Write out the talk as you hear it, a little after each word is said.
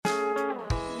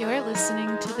You're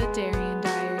listening to the Darien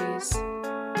Diaries.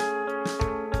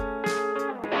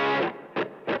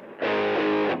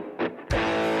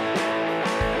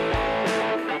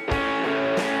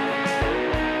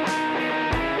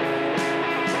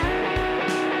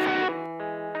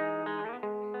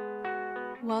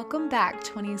 Welcome back,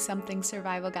 20-something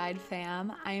Survival Guide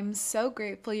fam. I am so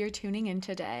grateful you're tuning in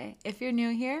today. If you're new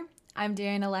here, I'm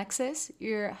Darien Alexis,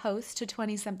 your host to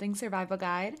 20-something Survival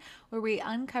Guide, where we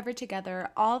uncover together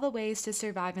all the ways to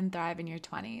survive and thrive in your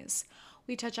 20s.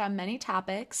 We touch on many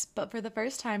topics, but for the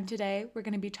first time today, we're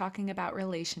going to be talking about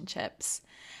relationships.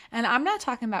 And I'm not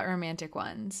talking about romantic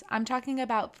ones. I'm talking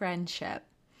about friendship.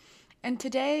 And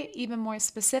today, even more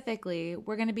specifically,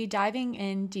 we're going to be diving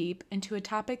in deep into a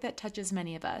topic that touches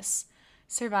many of us: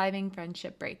 surviving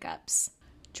friendship breakups.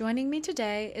 Joining me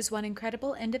today is one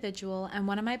incredible individual and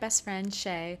one of my best friends,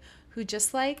 Shay, who,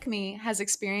 just like me, has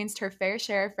experienced her fair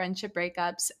share of friendship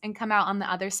breakups and come out on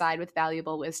the other side with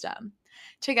valuable wisdom.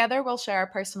 Together, we'll share our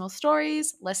personal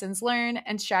stories, lessons learned,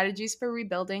 and strategies for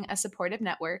rebuilding a supportive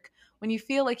network when you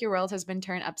feel like your world has been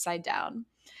turned upside down.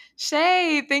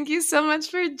 Shay, thank you so much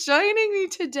for joining me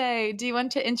today. Do you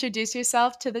want to introduce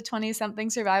yourself to the 20-something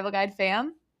Survival Guide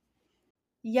fam?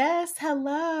 Yes,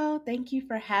 hello. Thank you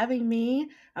for having me.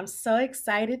 I'm so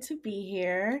excited to be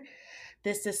here.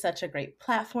 This is such a great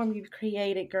platform you've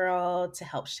created, girl, to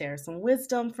help share some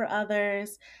wisdom for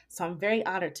others. So I'm very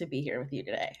honored to be here with you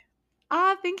today.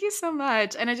 Thank you so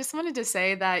much. And I just wanted to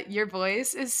say that your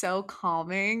voice is so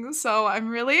calming. So I'm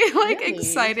really Really?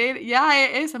 excited. Yeah,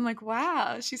 it is. I'm like,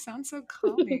 wow, she sounds so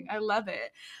calming. I love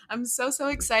it. I'm so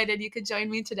excited you could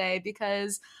join me today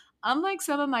because unlike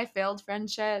some of my failed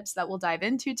friendships that we'll dive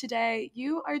into today,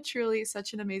 you are truly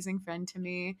such an amazing friend to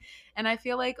me. And I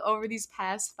feel like over these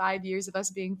past 5 years of us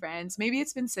being friends, maybe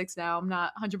it's been 6 now, I'm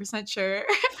not 100% sure.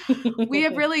 We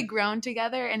have really grown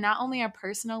together in not only our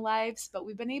personal lives, but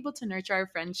we've been able to nurture our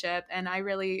friendship. And I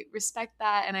really respect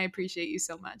that. And I appreciate you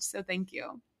so much. So thank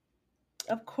you.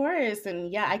 Of course.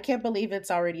 And yeah, I can't believe it's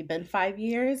already been 5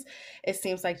 years. It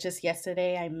seems like just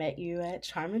yesterday I met you at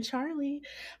Charm Charlie.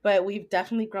 But we've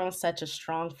definitely grown such a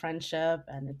strong friendship,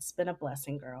 and it's been a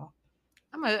blessing, girl.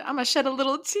 I'm gonna shed a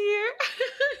little tear.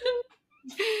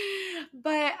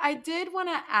 But I did want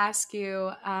to ask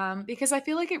you because I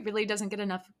feel like it really doesn't get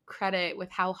enough credit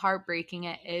with how heartbreaking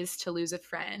it is to lose a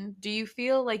friend. Do you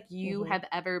feel like you Mhm. have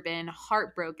ever been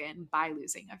heartbroken by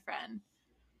losing a friend?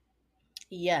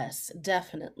 Yes,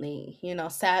 definitely.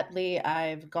 Sadly,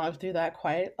 I've gone through that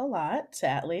quite a lot,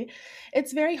 sadly.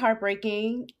 It's very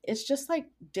heartbreaking. It's just like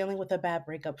dealing with a bad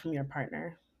breakup from your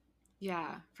partner.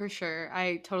 Yeah, for sure.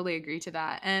 I totally agree to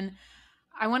that. And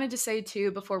I wanted to say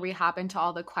too, before we hop into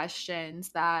all the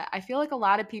questions, that I feel like a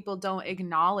lot of people don't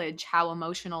acknowledge how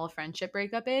emotional a friendship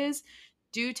breakup is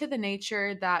due to the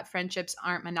nature that friendships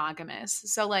aren't monogamous.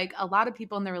 So, like a lot of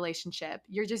people in the relationship,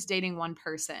 you're just dating one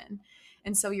person.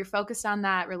 And so you're focused on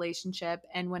that relationship.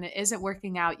 And when it isn't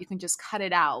working out, you can just cut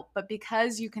it out. But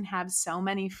because you can have so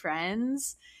many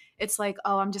friends, it's like,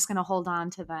 oh, I'm just going to hold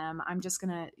on to them. I'm just going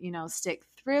to, stick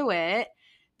through it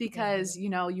because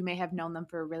Right. you may have known them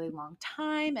for a really long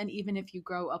time, and even if you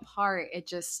grow apart, it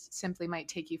just simply might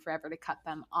take you forever to cut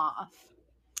them off.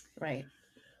 Right.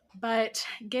 But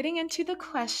getting into the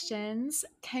questions,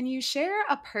 can you share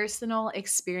a personal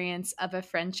experience of a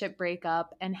friendship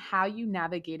breakup and how you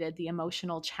navigated the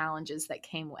emotional challenges that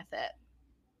came with it?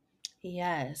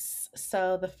 Yes.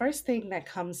 So the first thing that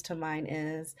comes to mind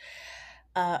is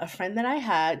a friend that I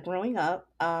had growing up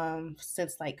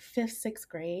since like fifth, sixth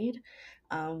grade.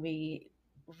 We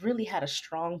really had a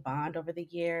strong bond over the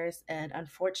years. And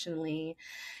unfortunately,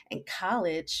 in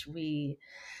college,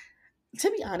 to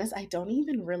be honest, I don't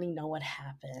even really know what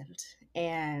happened.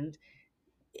 And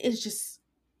it's just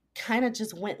kind of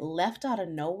just went left out of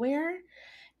nowhere.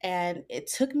 And it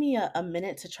took me a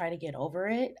minute to try to get over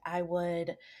it. I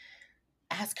would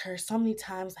ask her so many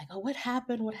times, like, oh, what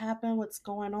happened? What happened? What's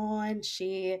going on?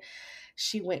 She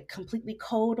went completely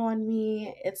cold on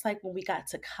me. It's like when we got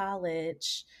to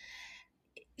college,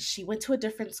 she went to a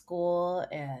different school,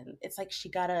 and it's like she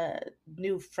got a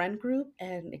new friend group,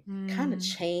 and it kind of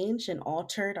Mm, changed and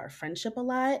altered our friendship a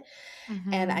lot.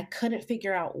 And I hmm. couldn't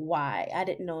figure out why. I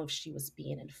didn't know if she was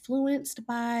being influenced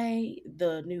by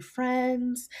the new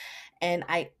friends. And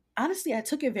I honestly, I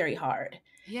took it very hard,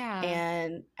 Yeah.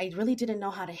 and I really didn't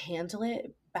know how to handle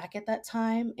it back at that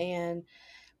time, and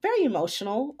very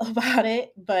emotional about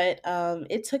it. But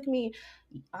it took me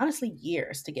honestly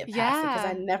years to get past it because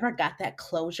I Yeah. never got that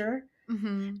closure.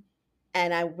 Hmm.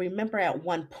 And I remember at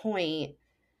one point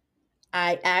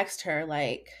I asked her,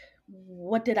 like,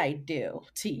 what did I do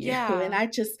to you? And Yeah.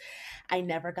 I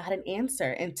never got an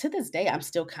answer. And to this day, I'm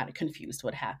still kind of confused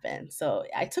what happened. So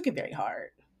I took it very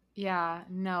hard. Yeah,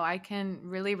 no, I can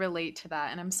really relate to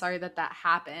that. And I'm sorry that that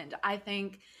happened. I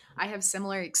think I have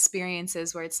similar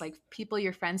experiences where it's like people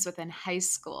you're friends with in high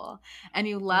school and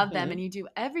you love them and Hmm. you do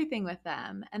everything with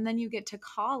them. And then you get to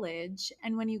college.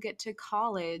 And when you get to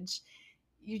college,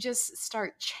 you just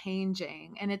start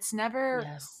changing. And it's never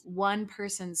Yes. one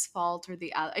person's fault or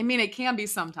the other. I mean, it can be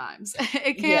sometimes,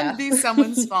 it can Yeah. be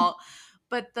someone's fault.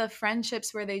 But the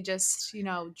friendships where they just,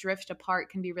 drift apart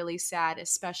can be really sad,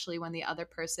 especially when the other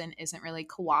person isn't really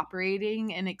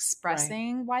cooperating and Right.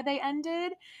 expressing why they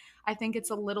ended. I think it's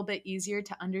a little bit easier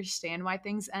to understand why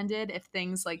things ended if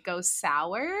things like go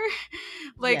sour.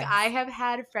 Like I Yes. have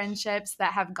had friendships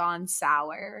that have gone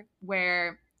sour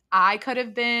where I could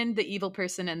have been the evil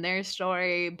person in their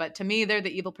story, but to me, they're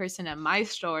the evil person in my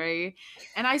story.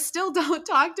 And I still don't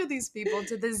talk to these people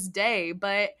to this day.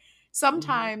 But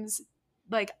Hmm. sometimes,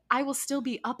 like, I will still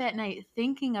be up at night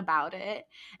thinking about it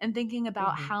and thinking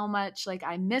about Hmm. how much, like,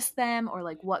 I miss them or,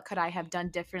 like, what could I have done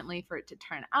differently for it to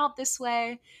turn out this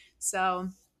way. So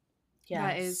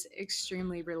that is Yes.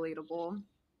 extremely relatable.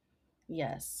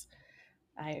 Yes.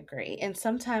 I agree. And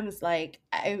sometimes, like,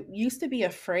 I used to be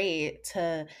afraid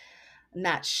to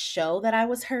not show that I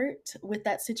was hurt with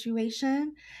that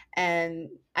situation. And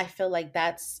I feel like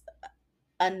that's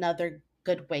another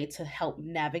good way to help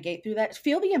navigate through that.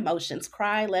 Feel the emotions,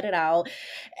 cry, let it out.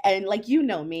 And like you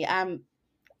know me,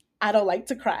 I don't like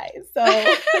to cry.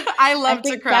 So I I love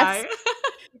to think that's cry.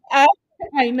 I,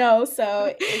 I know.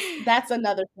 So that's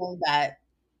another thing that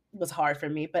was hard for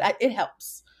me, but it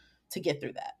helps to get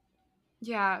through that.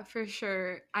 Yeah, for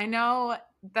sure. I know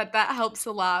that that helps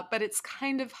a lot, but it's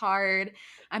kind of hard.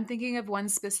 I'm thinking of one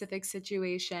specific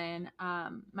situation.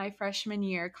 My freshman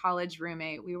year college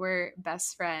roommate, we were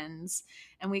best friends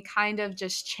and we kind of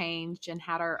just changed and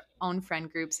had our own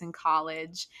friend groups in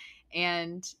college.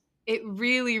 And it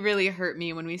really, really hurt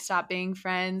me when we stopped being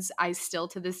friends. I still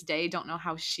to this day don't know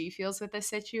how she feels with the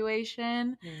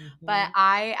situation, but Hmm.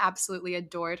 I absolutely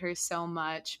adored her so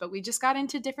much. But we just got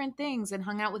into different things and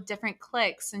hung out with different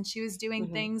cliques, and she was doing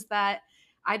Hmm. things that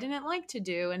I didn't like to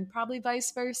do, and probably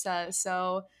vice versa.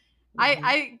 So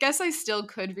Hmm. I guess I still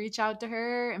could reach out to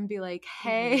her and be like,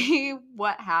 Hmm. hey,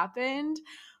 what happened?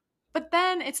 But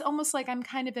then it's almost like I'm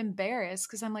kind of embarrassed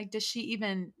because I'm like, does she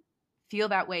even feel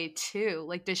that way too?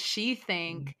 Like, does she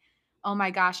think, oh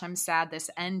my gosh, I'm sad this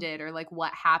ended, or like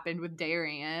what happened with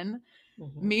Darian?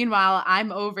 Hmm. Meanwhile,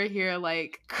 I'm over here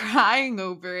like crying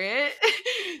over it.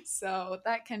 So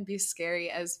that can be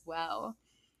scary as well.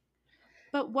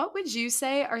 But what would you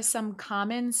say are some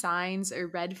common signs or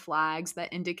red flags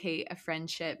that indicate a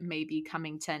friendship may be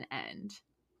coming to an end?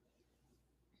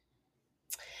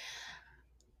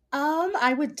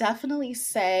 I would definitely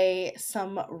say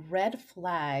some red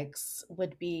flags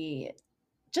would be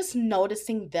just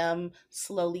noticing them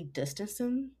slowly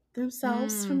distancing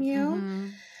themselves from Mm, you.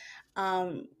 mm-hmm.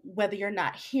 Whether you're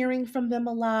not hearing from them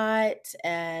a lot.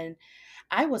 And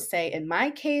I would say in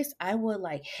my case, I would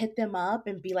like hit them up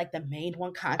and be like the main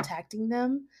one contacting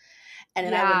them. And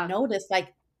then I would Yeah. notice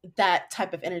like that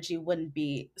type of energy wouldn't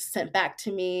be sent back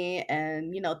to me.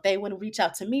 And, they wouldn't reach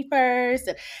out to me first.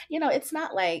 And, it's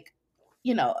not like,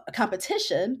 a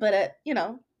competition, but,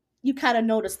 you kind of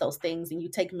notice those things and you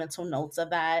take mental notes of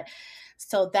that.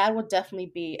 So that would definitely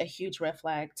be a huge red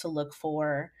flag to look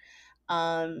for.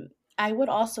 um, I would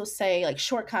also say like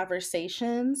short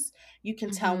conversations, you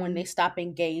can tell when Mm-hmm. they stop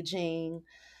engaging,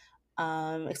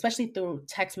 especially through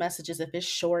text messages. If it's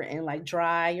short and like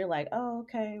dry, you're like, oh,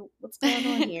 okay, what's going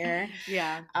on here?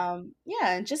 Yeah.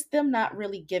 Yeah, and just them not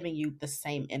really giving you the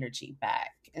same energy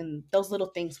back. And those little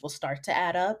things will start to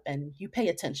add up and you pay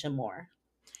attention more.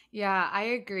 Yeah, I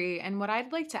agree. And what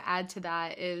I'd like to add to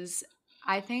that is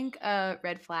I think a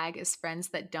red flag is friends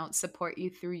that don't support you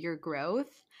through your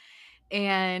growth.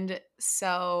 And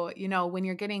so, when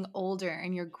you're getting older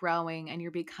and you're growing and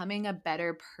you're becoming a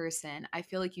better person, I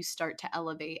feel like you start to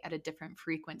elevate at a different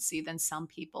frequency than some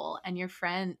people. And your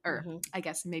friend, or Hmm. I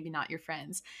guess maybe not your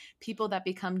friends, people that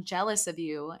become jealous of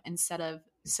you instead of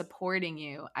supporting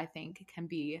you, I think can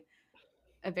be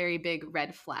a very big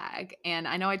red flag. And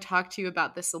I know I talked to you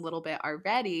about this a little bit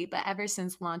already, but ever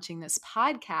since launching this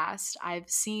podcast, I've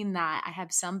seen that I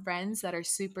have some friends that are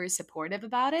super supportive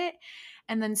about it.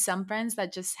 And then some friends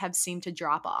that just have seemed to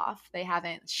drop off. They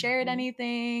haven't shared Hmm.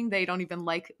 anything. They don't even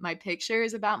like my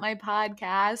pictures about my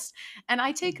podcast. And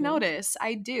I take Hmm. notice.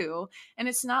 I do. And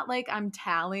it's not like I'm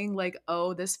tallying, like,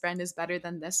 oh, this friend is better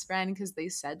than this friend because they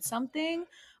said something,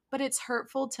 but it's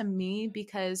hurtful to me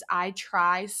because I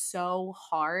try so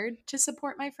hard to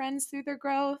support my friends through their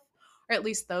growth, or at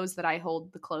least those that I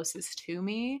hold the closest to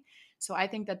me. So I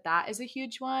think that that is a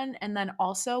huge one. And then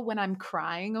also when I'm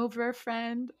crying over a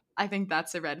friend, I think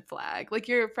that's a red flag. Like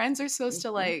your friends are supposed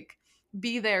to Mhm. like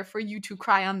be there for you to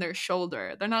cry on their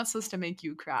shoulder. They're not supposed to make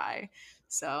you cry.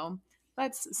 So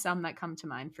that's some that come to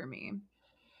mind for me.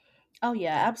 Oh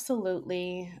yeah,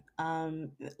 absolutely.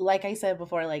 Like I said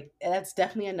before, like that's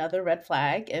definitely another red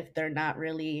flag if they're not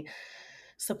really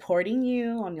supporting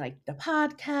you on like the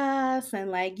podcast.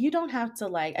 And like you don't have to,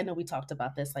 like, I know we talked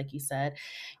about this, like you said,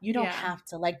 you don't Yeah. have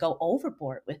to like go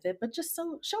overboard with it, but just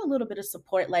so show a little bit of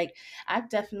support. Like I've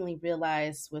definitely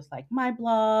realized with like my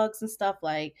blogs and stuff,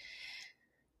 like,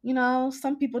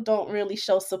 some people don't really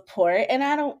show support, and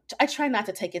I try not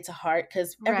to take it to heart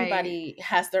because Right. everybody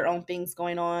has their own things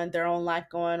going on, their own life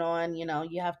going on.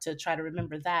 You have to try to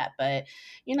remember that. But,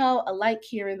 a like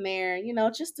here and there,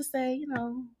 just to say,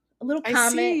 a little I comment.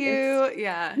 see It's, you.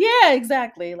 Yeah. yeah,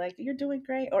 exactly. Like, you're doing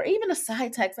great. Or even a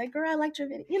side text, like, girl, I liked your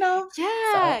video.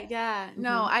 So, Yeah, yeah.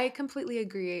 No, hmm I completely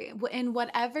agree. In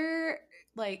whatever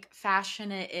like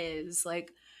fashion it is,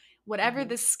 like whatever hmm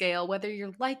the scale, whether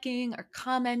you're liking or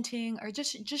commenting or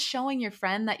just showing your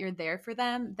friend that you're there for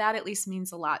them, that at least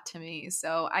means a lot to me.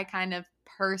 So I kind of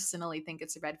personally think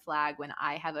it's a red flag when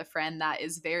I have a friend that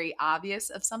is very obvious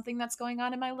of something that's going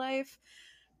on in my life,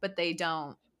 but they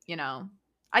don't, you know.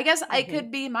 I guess it hmm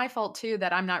could be my fault too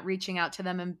that I'm not reaching out to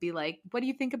them and be like, "What do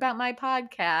you think about my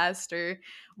podcast?" or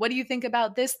 "What do you think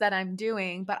about this that I'm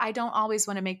doing?" But I don't always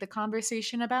want to make the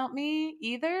conversation about me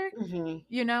either, hmm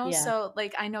you know? yeah. So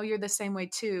like I know you're the same way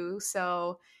too.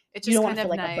 So it's You just don't want kind to feel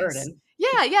of like a nice. burden.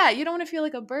 Yeah, yeah, you don't want to feel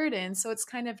like a burden. So it's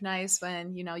kind of nice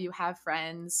when, you have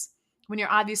friends when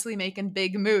you're obviously making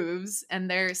big moves and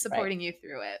they're Right. supporting you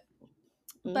through it.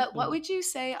 But what hmm would you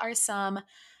say are some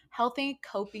healthy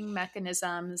coping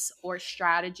mechanisms or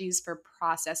strategies for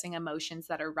processing emotions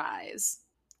that arise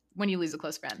when you lose a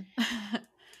close friend?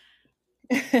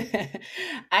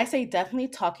 I say definitely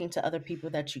talking to other people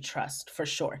that you trust for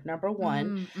sure. Number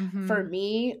one, for Mm-hmm.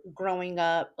 me, growing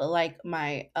up, like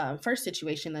my first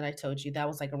situation that I told you, that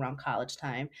was like around college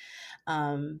time.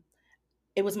 Um,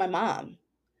 it was my mom.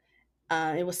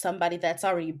 It was somebody that's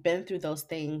already been through those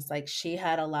things. Like she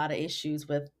had a lot of issues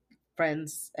with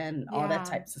friends and all that Yeah.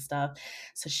 types of stuff.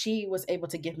 So she was able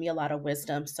to give me a lot of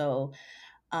wisdom. So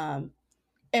um,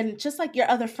 and just like your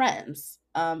other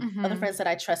Mm-hmm. friends that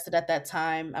I trusted at that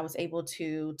time, I was able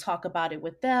to talk about it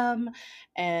with them.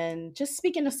 And just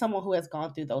speaking to someone who has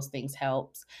gone through those things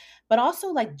helps. But also,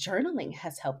 like, journaling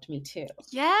has helped me too.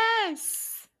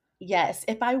 Yes. Yes,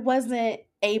 if I wasn't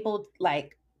able,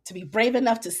 like, to be brave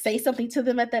enough to say something to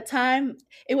them at that time,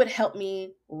 it would help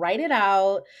me write it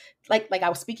out, like I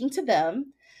was speaking to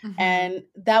them, Mm-hmm. and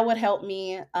that would help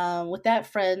me with that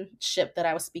friendship that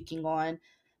I was speaking on.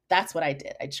 That's what I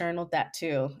did. I journaled that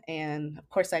too, and of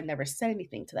course, I never said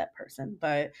anything to that person,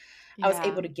 but I was Yeah.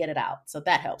 able to get it out, so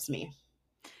that helps me.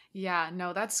 Yeah,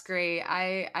 no, that's great.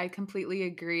 I completely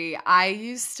agree. I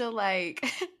used to like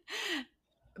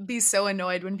be so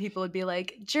annoyed when people would be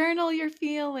like, journal your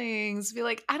feelings. Be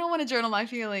like, I don't want to journal my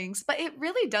feelings. But it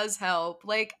really does help.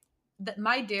 Like,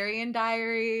 my Darien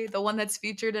diary, the one that's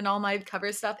featured in all my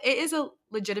cover stuff, it is a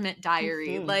legitimate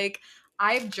diary. hmm Like,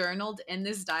 I've journaled in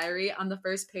this diary. On the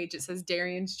first page, it says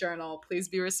Darien's journal. Please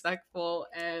be respectful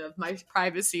of my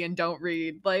privacy and don't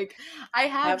read. Like, I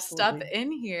have stuff Absolutely.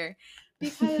 in here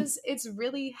because it's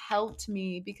really helped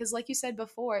me. Because, like you said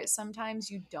before, sometimes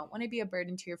you don't want to be a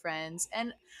burden to your friends.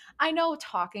 And I know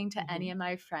talking to any hmm of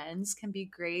my friends can be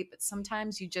great, but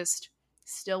sometimes you just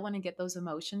still want to get those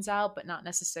emotions out, but not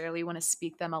necessarily want to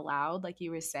speak them aloud, like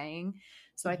you were saying.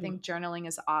 So I hmm think journaling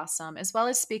is awesome, as well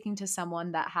as speaking to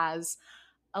someone that has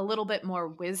a little bit more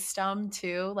wisdom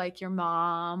too, like your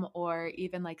mom or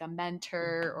even like a mentor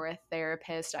hmm or a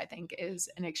therapist, I think is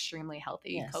an extremely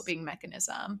healthy Yes. coping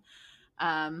mechanism.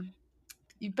 Um,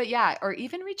 but yeah, or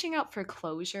even reaching out for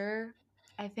closure,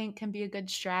 I think can be a good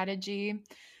strategy.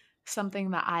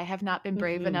 Something that I have not been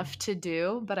brave hmm enough to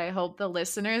do, but I hope the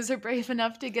listeners are brave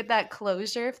enough to get that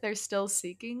closure if they're still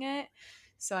seeking it.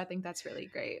 So I think that's really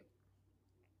great.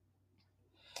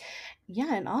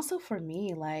 Yeah, and also for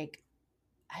me, like,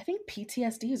 I think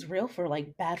PTSD is real for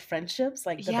like bad friendships,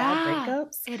 like the bad Yeah,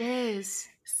 breakups. it is.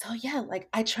 So yeah, like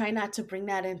I try not to bring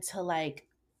that into like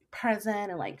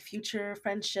present and like future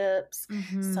friendships.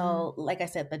 Hmm. So like I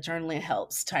said, the journaling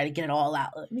helps try to get it all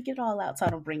out. Let me get it all out so I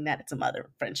don't bring that into my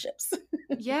other friendships.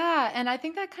 Yeah, and I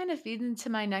think that kind of feeds into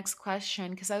my next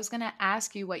question because I was going to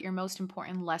ask you what your most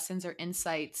important lessons or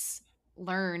insights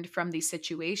learned from these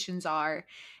situations are.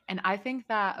 And I think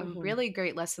that a Hmm. really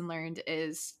great lesson learned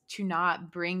is to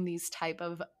not bring these type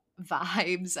of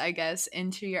vibes, I guess,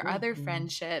 into your other Hmm.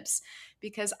 friendships,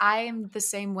 because I am the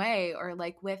same way. Or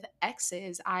like with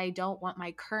exes, I don't want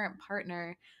my current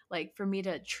partner, like, for me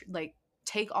to like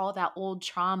take all that old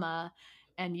trauma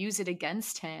and use it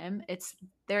against him. It's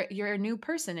there, you're a new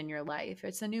person in your life,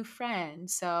 it's a new friend.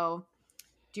 So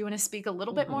do you want to speak a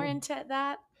little bit more Hmm. into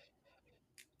that?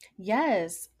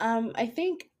 Yes. I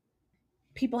think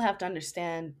people have to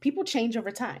understand people change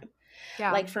over time.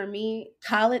 Yeah. Like for me,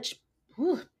 college,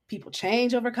 whew, people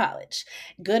change over college,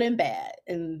 good and bad.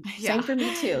 And same Yeah. for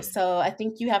me too. So I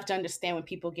think you have to understand when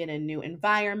people get in new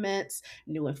environments,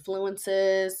 new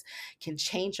influences can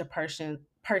change a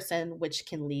person, which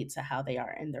can lead to how they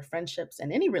are in their friendships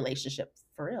and any relationship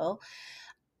for real.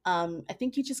 I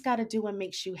think you just got to do what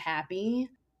makes you happy.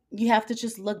 You have to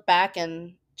just look back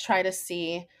and try to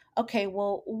see, okay,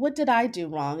 well, what did I do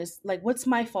wrong? Is like, what's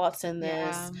my faults in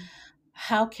this? Yeah.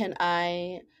 How can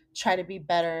I try to be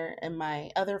better in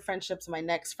my other friendships, my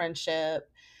next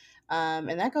friendship?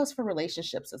 And that goes for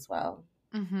relationships as well.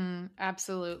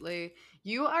 Absolutely.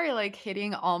 You are like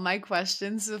hitting all my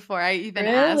questions before I even Really?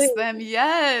 ask them.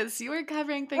 Yes, you are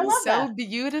covering I things love so that.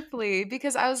 beautifully,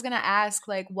 because I was going to ask,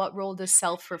 like, what role does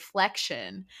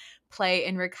self-reflection play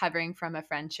in recovering from a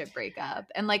friendship breakup?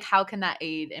 And like, how can that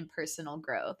aid in personal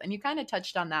growth? And you kind of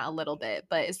touched on that a little bit,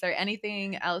 but is there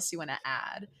anything else you want to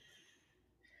add?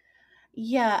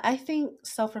 Yeah, I think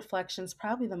self reflection is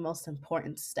probably the most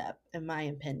important step, in my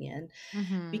opinion,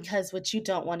 Mhm. because what you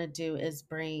don't want to do is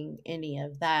bring any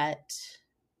of that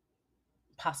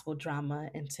possible drama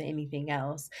into anything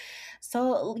else.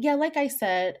 So, yeah, like I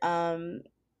said,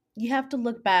 you have to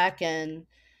look back and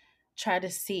try to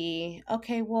see,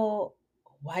 okay, well,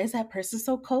 why is that person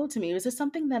so cold to me? Was it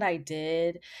something that I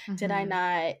did? Did I Mhm.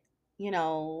 not, you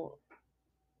know,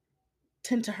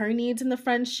 tend to her needs in the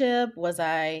friendship? Was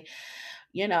I,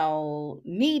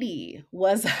 needy?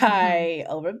 Was Mhm. I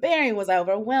overbearing? Was I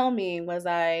overwhelming? Was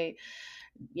I,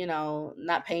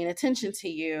 not paying attention to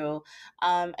you?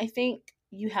 I think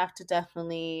you have to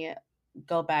definitely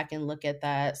go back and look at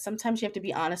that. Sometimes you have to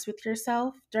be honest with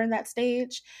yourself during that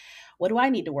stage. What do I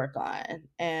need to work on?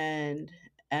 And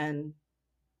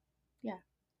yeah.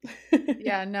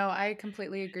 Yeah, no, I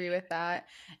completely agree with that.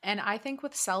 And I think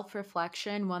with self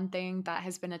reflection, one thing that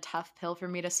has been a tough pill for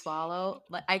me to swallow,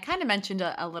 like I kind of mentioned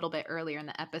a little bit earlier in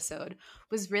the episode,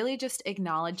 was really just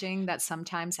acknowledging that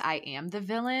sometimes I am the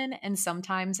villain and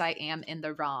sometimes I am in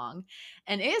the wrong.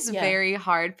 And it is Yeah, very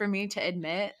hard for me to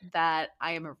admit that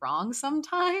I am wrong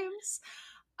sometimes.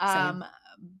 same. Um,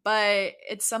 but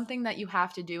it's something that you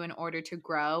have to do in order to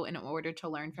grow, in order to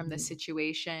learn from the Mhm.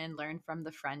 situation, learn from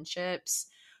the friendships,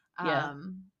 Yeah.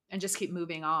 and just keep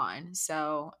moving on.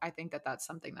 So I think that that's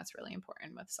something that's really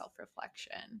important with self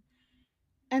reflection.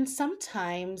 And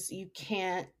sometimes you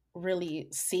can't really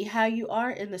see how you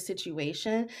are in the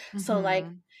situation. So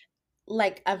Hmm.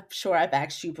 like I'm sure I've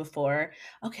asked you before,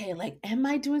 okay, like am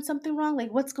I doing something wrong?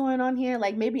 Like what's going on here?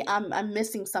 Like maybe I'm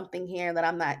missing something here that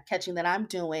I'm not catching that I'm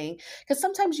doing. Cuz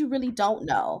sometimes you really don't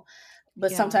know,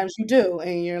 but Yeah. sometimes you do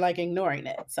and you're like ignoring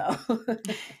it. So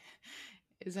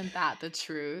Isn't that the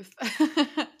truth?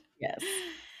 yes.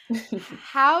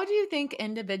 How do you think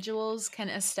individuals can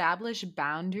establish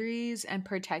boundaries and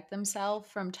protect themselves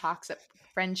from toxic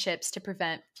friendships to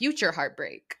prevent future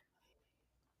heartbreak?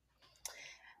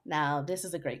 Now, this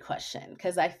is a great question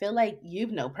because I feel like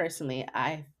personally,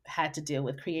 I've had to deal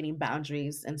with creating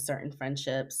boundaries in certain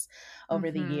friendships over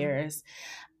the Hmm. years.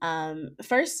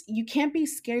 First, you can't be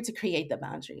scared to create the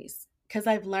boundaries because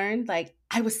I've learned like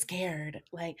I was scared.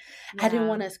 Like I didn't Yeah.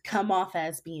 want to come off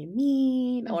as being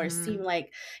mean or seem Hmm.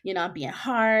 like, I'm being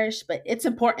harsh, but it's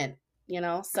important.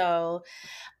 So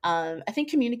I think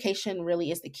communication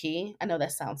really is the key. I know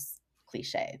that sounds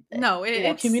cliche, but No,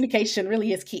 it's communication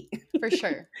really is key. for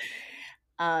sure.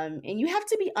 And you have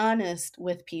to be honest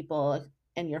with people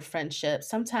in your friendship.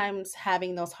 Sometimes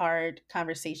having those hard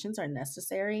conversations are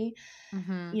necessary.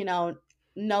 Hmm. You know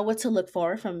what to look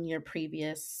for from your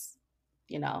previous,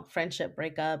 friendship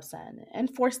breakups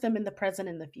and force them in the present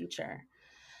and the future.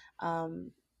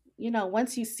 Um,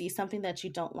 once you see something that you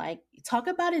don't like, talk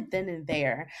about it then and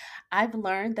there. I've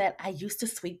learned that I used to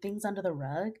sweep things under the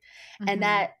rug, and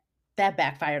Hmm. that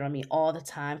backfired on me all the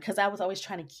time because I was always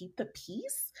trying to keep the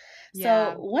peace.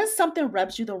 So Yeah. once something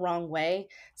rubs you the wrong way,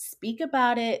 speak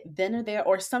about it then or there,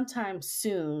 or sometime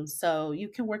soon, so you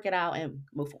can work it out and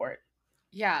move forward.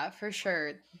 Yeah, for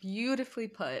sure. Beautifully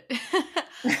put.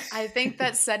 I think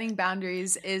that setting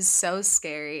boundaries is so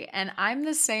scary. And I'm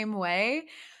the same way.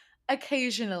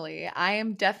 Occasionally, I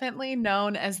am definitely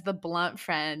known as the blunt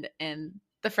friend in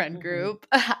the friend Mhm. group.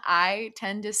 I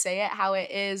tend to say it how it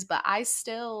is, but I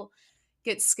still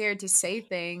get scared to say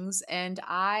things. And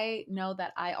I know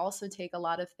that I also take a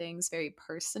lot of things very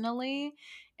personally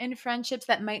in friendships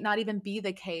that might not even be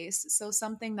the case. So,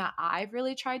 something that I've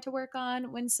really tried to work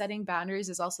on when setting boundaries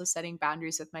is also setting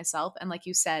boundaries with myself. And, like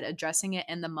you said, addressing it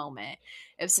in the moment.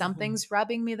 If Mhm. something's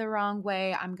rubbing me the wrong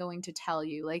way, I'm going to tell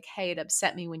you, like, hey, it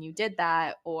upset me when you did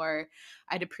that, or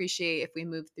I'd appreciate if we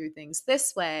moved through things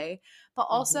this way. But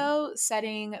Mhm. also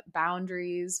setting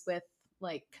boundaries with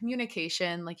like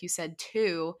communication, like you said,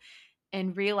 too,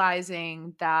 and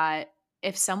realizing that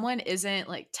if someone isn't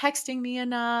like texting me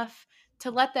enough,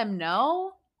 to let them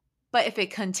know. But if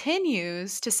it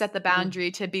continues, to set the Mm.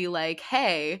 boundary to be like,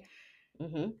 hey,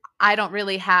 Mhm. I don't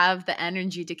really have the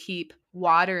energy to keep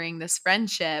watering this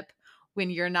friendship when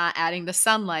you're not adding the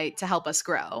sunlight to help us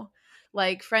grow.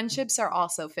 Like friendships are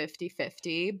also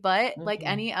 50-50, but like Mhm.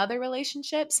 any other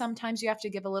relationship, sometimes you have to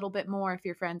give a little bit more if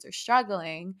your friends are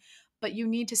struggling, but you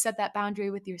need to set that boundary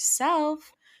with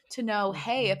yourself to know,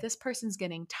 hey, if Mhm. this person's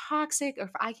getting toxic or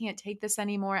if I can't take this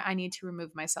anymore, I need to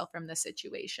remove myself from this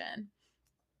situation.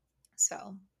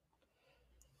 So,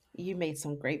 You made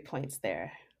some great points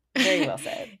there. Very well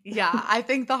said. yeah, I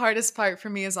think the hardest part for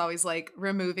me is always like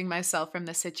removing myself from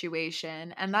the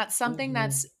situation. And that's something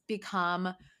that's Mhm.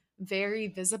 become very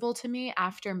visible to me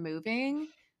after moving.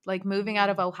 Like moving out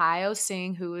of Mm. Ohio,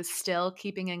 seeing who is still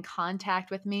keeping in contact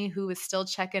with me, who is still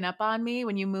checking up on me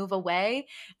when you move away.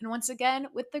 And once again,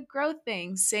 with the growth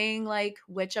thing, seeing like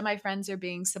which of my friends are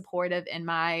being supportive in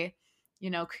my,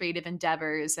 creative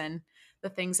endeavors and the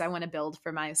things I want to build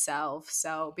for myself.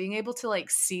 So being able to like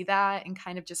see that and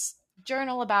kind of just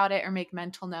journal about it or make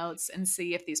mental notes and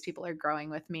see if these people are growing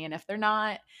with me. And if they're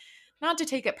not to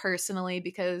take it personally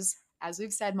because as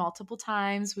we've said multiple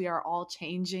times, we are all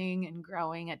changing and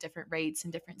growing at different rates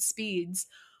and different speeds,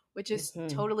 which is Mhm.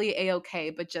 totally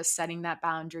a-okay, but just setting that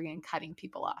boundary and cutting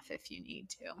people off if you need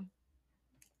to.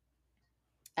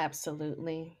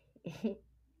 Absolutely.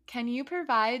 Can you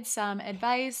provide some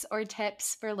advice or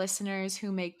tips for listeners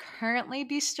who may currently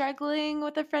be struggling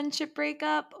with a friendship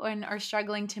breakup and are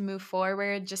struggling to move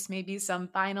forward? Just maybe some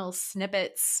final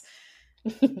snippets.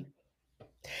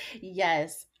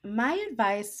 Yes. My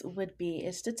advice would be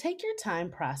is to take your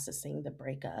time processing the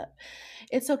breakup.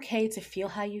 It's okay to feel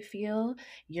how you feel.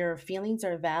 Your feelings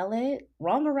are valid.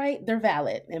 Wrong or right, they're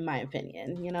valid in my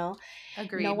opinion, you know.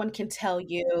 No Agreed. one can tell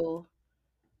you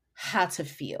how to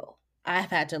feel.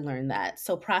 I've had to learn that.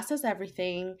 So process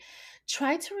everything.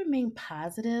 Try to remain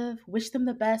positive. Wish them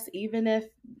the best even if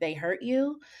they hurt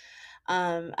you.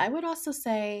 I would also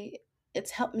say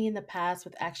it's helped me in the past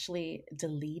with actually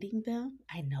deleting them.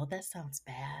 I know that sounds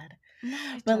bad,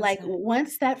 No, it but like doesn't.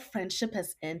 once that friendship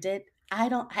has ended, I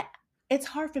don't I it's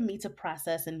hard for me to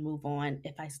process and move on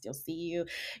if I still see you.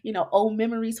 You know, old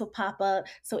memories will pop up.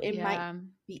 So it might Yeah.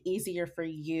 be easier for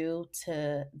you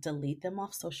to delete them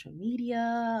off social media,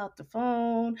 off the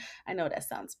phone. I know that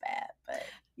sounds bad,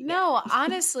 but yeah. No,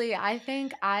 honestly, I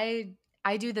think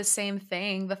I do the same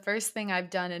thing. The first thing I've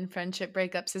done in friendship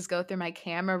breakups is go through my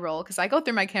camera roll because I go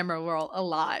through my camera roll a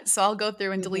lot. So I'll go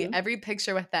through and delete Mhm. every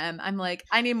picture with them. I'm like,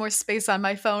 I need more space on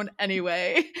my phone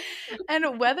anyway.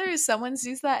 And whether someone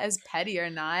sees that as petty or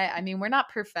not, I mean, we're not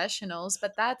professionals,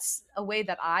 but that's a way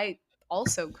that I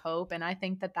also cope. And I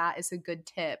think that that is a good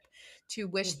tip to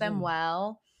wish them Mhm.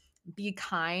 well, be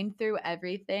kind through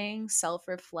everything, self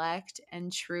reflect,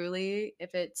 and truly,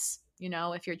 if it's,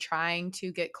 if you're trying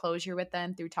to get closure with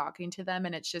them through talking to them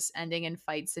and it's just ending in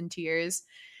fights and tears,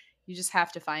 you just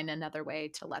have to find another way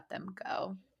to let them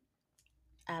go.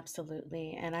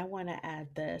 Absolutely. And I want to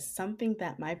add this something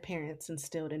that my parents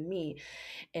instilled in me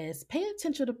is pay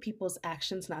attention to people's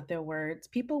actions, not their words.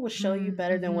 People will show you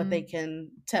better than what they Mm-hmm.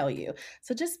 can tell you.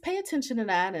 So just pay attention to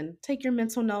that and take your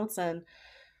mental notes and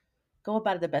go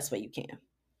about it the best way you can.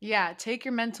 Yeah, take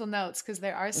your mental notes because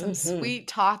there are some Hmm. sweet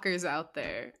talkers out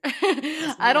there.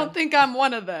 Yes, I don't ma'am. think I'm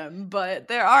one of them, but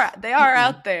they are Mm-mm.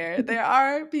 out there. There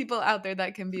are people out there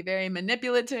that can be very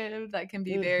manipulative, that can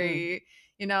be Hmm. very,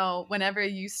 whenever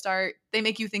you start, they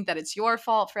make you think that it's your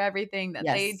fault for everything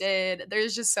that they Yes, did.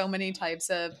 There's just so many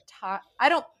types of I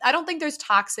don't think there's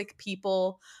toxic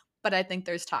people, but I think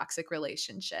there's toxic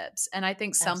relationships. And I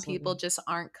think some people absolutely. just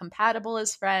aren't compatible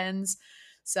as friends,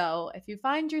 so if you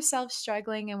find yourself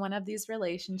struggling in one of these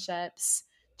relationships,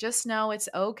 just know it's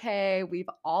okay. We've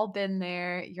all been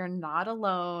there. You're not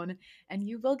alone, and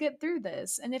you will get through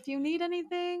this. And if you need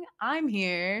anything, I'm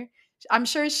here. I'm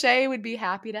sure Shay would be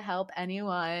happy to help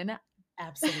anyone.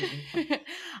 Absolutely.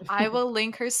 I will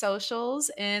link her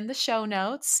socials in the show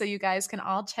notes so you guys can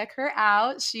all check her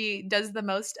out. She does the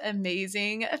most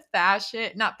amazing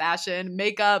not fashion,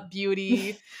 makeup,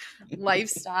 beauty,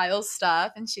 lifestyle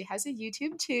stuff. And she has a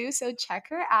YouTube too. So check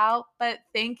her out. But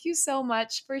thank you so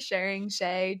much for sharing,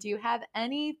 Shay. Do you have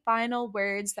any final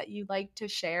words that you'd like to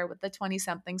share with the 20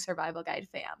 something Survival Guide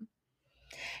fam?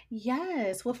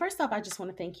 Yes. Well, first off, I just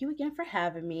want to thank you again for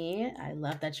having me. I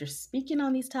love that you're speaking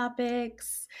on these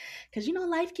topics because,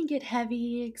 life can get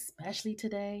heavy, especially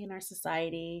today in our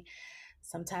society.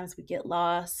 Sometimes we get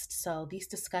lost. So, these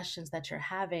discussions that you're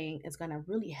having is going to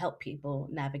really help people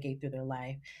navigate through their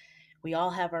life. We all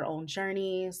have our own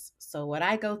journeys. So, what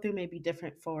I go through may be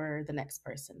different for the next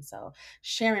person. So,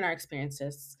 sharing our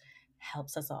experiences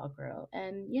helps us all grow.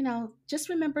 And, just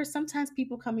remember sometimes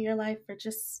people come in your life for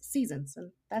just seasons,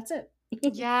 and that's it.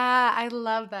 Yeah, I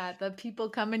love that. The people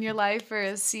come in your life for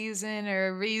a season or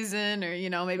a reason, or,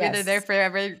 maybe they're there Yes,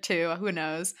 forever too. Who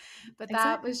knows? But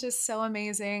that was exactly. just so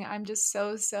amazing. I'm just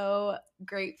so, so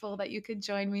grateful that you could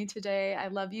join me today. I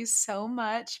love you so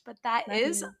much. But that Love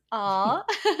is you. all.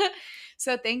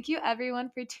 So thank you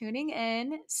everyone for tuning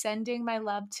in, sending my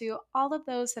love to all of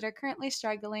those that are currently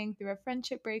struggling through a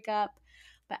friendship breakup.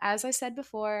 But as I said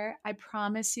before, I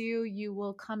promise you, you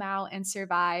will come out and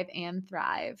survive and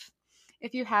thrive.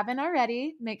 If you haven't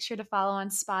already, make sure to follow on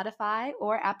Spotify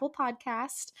or Apple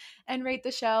Podcast and rate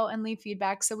the show and leave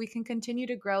feedback so we can continue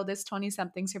to grow this 20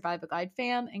 something survival guide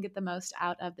fam and get the most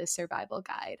out of this survival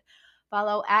guide.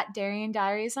 Follow at Darien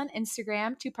Diaries on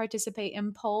Instagram to participate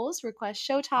in polls, request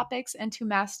show topics, and to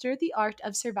master the art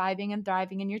of surviving and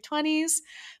thriving in your 20s.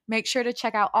 Make sure to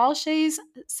check out all Shay's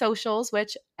socials,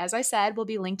 which, as I said, will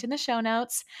be linked in the show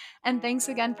notes. And thanks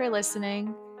again for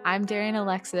listening. I'm Darian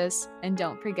Alexis, and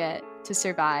don't forget to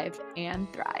survive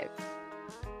and thrive.